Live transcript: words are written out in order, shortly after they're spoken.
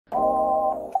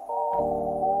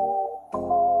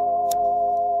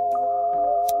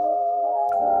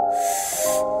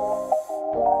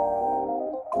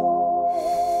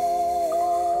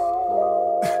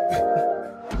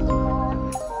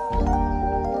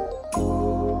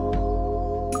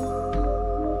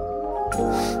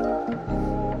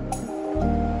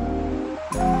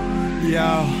Yo,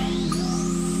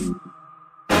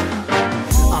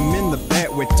 I'm in the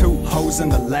back with 2 hoes in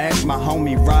the lag. My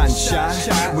homie riding shot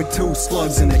with 2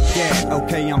 slugs in the gap.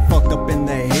 Okay, I'm fucked up in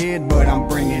the head, but I'm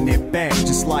bringing it back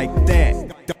just like that.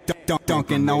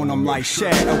 Dunking on them like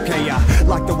Shaq. Okay, I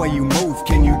like the way you move,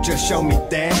 can you just show me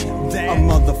that? A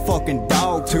motherfucking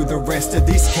dog to the rest of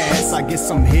these cats. I get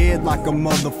some head like a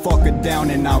motherfucker down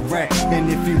in Iraq. And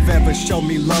if you've ever showed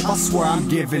me love, I swear I'm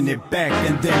giving it back.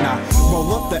 And then I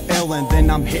roll up the L and then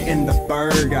I'm hitting the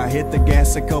berg. I hit the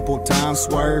gas a couple times,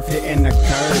 swerve, hitting the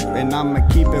curb. And I'ma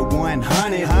keep it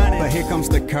 100, but here comes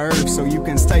the curve. So you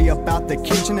can stay up out the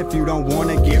kitchen if you don't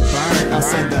wanna get burned. I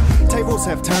said the tables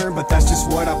have turned, but that's just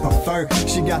what I prefer.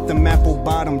 She got them apple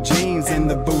bottom jeans and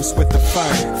the boots with the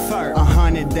fur.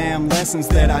 100 damn lessons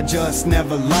that I just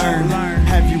never learned.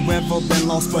 Have you ever been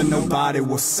lost but nobody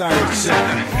will search? Times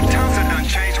have done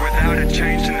changed without a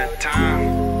change in the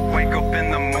time. Wake up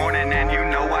in the morning and you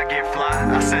know I get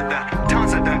fly. I said the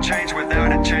times have done changed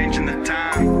without a change in the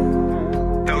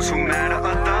time. Those who matter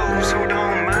are those who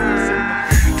don't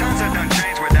mind. Times have done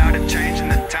changed without a change in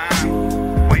the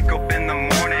time. Wake up in the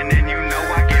morning and you know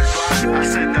I get fly. I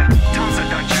said the times have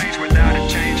done changed without a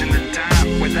change in the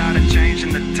time. Without a change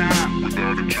in the time.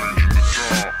 Without a change in the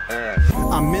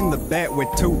time. I'm in the back with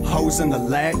 2 hoes in the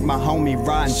lag. My homie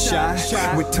riding shot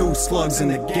with 2 slugs in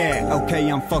the gap. Okay,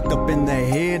 I'm fucked up in the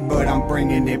head, but I'm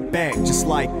bringing it back just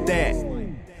like that.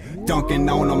 Dunking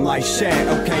on them like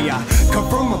Shaq. Okay, I come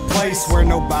from a place where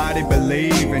nobody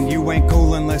believe, and you ain't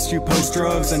cool unless you post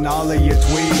drugs and all of your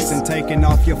tweets, and taking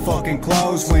off your fucking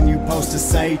clothes when you post to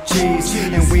say cheese.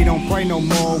 And we don't pray no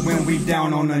more when we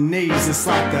down on our knees. It's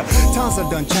like the times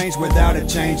have done changed without a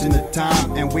change in the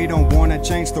time. And we don't wanna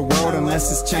change the world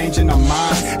unless it's changing our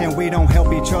minds. And we don't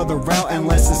help each other out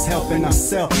unless it's helping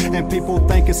ourselves. And people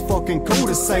think it's fucking cool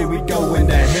to say we going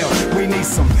to hell. We need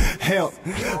some help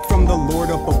from the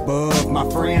Lord up above. My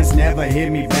friends never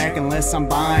hit me back unless I'm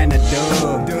buying a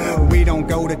dub. We don't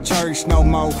go to church no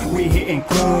more, we hitting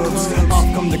clubs. Off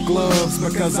come the gloves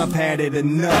because I've had it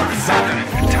enough.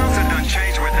 Times have done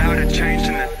changed without a change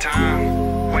in the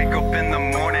time. Wake up in the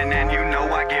morning and you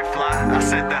know I get fly. I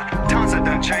said the times have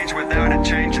done changed without a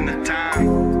change in the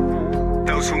time.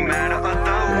 Those who matter are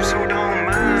those who don't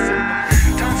mind.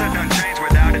 Times have done changed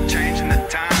without a change in the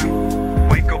time.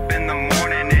 Wake up in the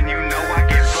morning and you know I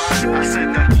get fly. I said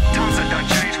the times have done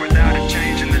changed without a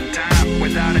change in the time.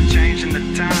 Without a change in the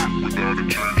time. Without a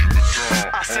change in the time.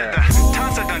 I said the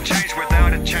times have done changed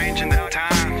without a change in the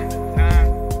time.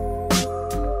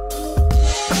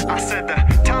 I said the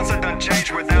times have done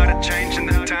changed without a change in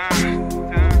the time.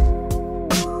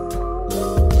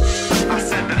 I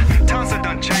said the times have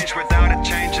done changed without a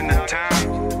change in the time.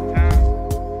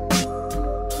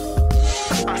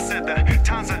 I said the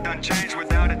times have done changed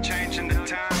without a change in the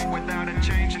time.